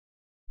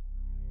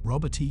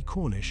Robert E.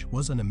 Cornish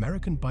was an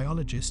American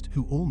biologist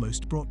who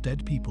almost brought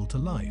dead people to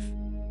life.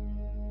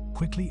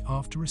 Quickly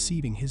after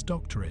receiving his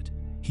doctorate,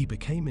 he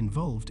became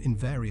involved in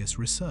various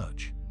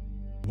research.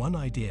 One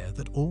idea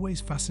that always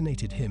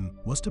fascinated him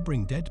was to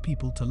bring dead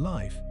people to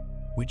life,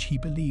 which he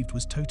believed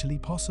was totally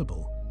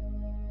possible.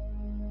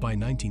 By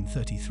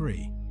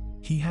 1933,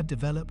 he had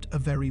developed a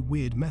very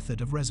weird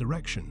method of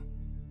resurrection.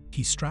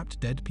 He strapped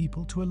dead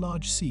people to a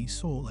large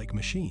seesaw-like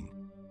machine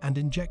and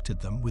injected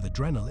them with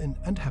adrenaline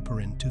and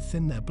heparin to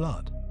thin their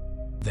blood.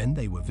 Then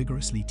they were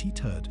vigorously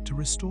teetered to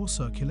restore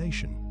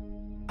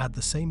circulation. At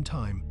the same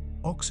time,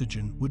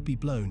 oxygen would be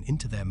blown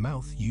into their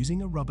mouth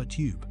using a rubber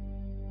tube.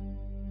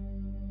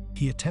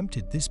 He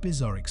attempted this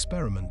bizarre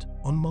experiment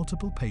on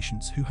multiple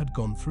patients who had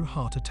gone through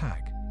heart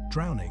attack,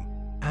 drowning,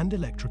 and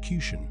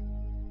electrocution,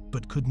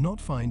 but could not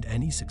find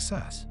any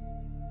success.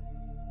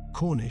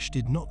 Cornish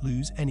did not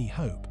lose any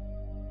hope,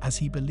 as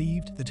he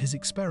believed that his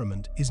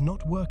experiment is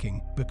not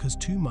working because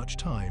too much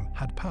time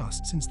had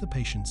passed since the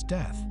patient's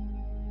death.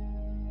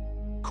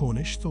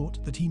 Cornish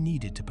thought that he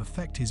needed to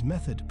perfect his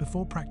method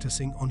before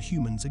practicing on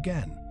humans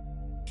again.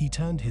 He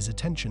turned his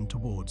attention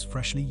towards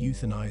freshly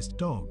euthanized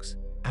dogs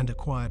and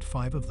acquired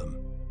 5 of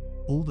them.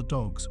 All the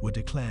dogs were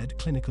declared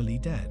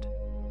clinically dead.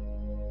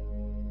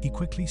 He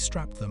quickly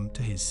strapped them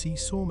to his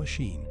seesaw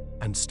machine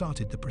and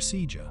started the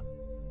procedure.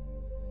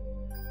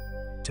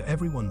 To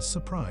everyone's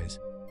surprise,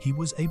 he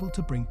was able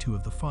to bring 2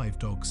 of the 5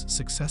 dogs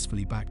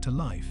successfully back to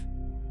life.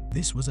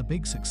 This was a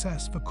big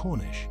success for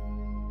Cornish.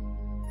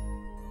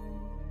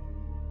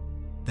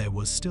 There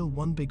was still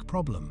one big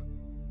problem.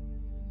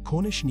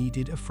 Cornish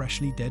needed a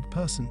freshly dead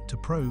person to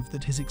prove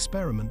that his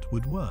experiment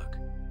would work.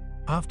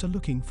 After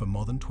looking for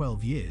more than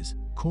 12 years,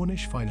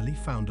 Cornish finally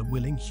found a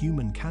willing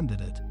human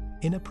candidate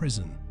in a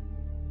prison.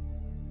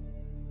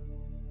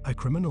 A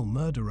criminal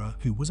murderer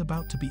who was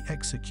about to be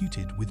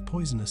executed with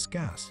poisonous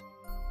gas.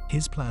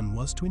 His plan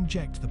was to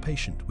inject the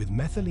patient with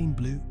methylene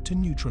blue to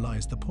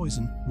neutralize the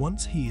poison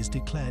once he is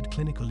declared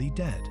clinically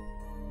dead,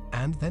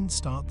 and then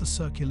start the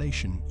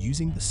circulation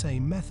using the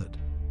same method.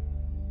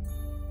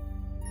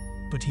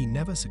 But he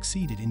never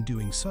succeeded in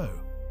doing so,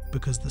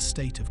 because the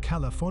state of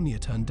California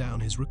turned down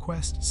his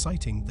request,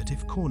 citing that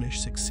if Cornish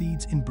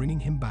succeeds in bringing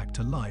him back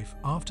to life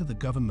after the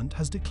government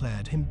has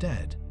declared him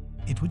dead,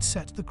 it would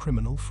set the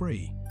criminal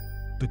free.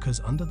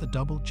 Because under the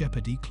double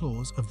jeopardy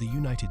clause of the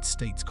United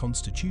States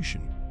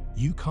Constitution,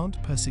 you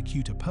can't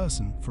persecute a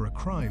person for a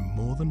crime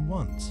more than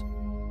once.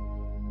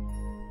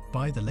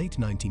 By the late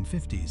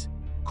 1950s,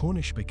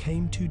 Cornish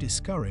became too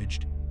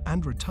discouraged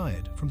and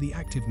retired from the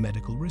active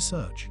medical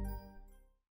research.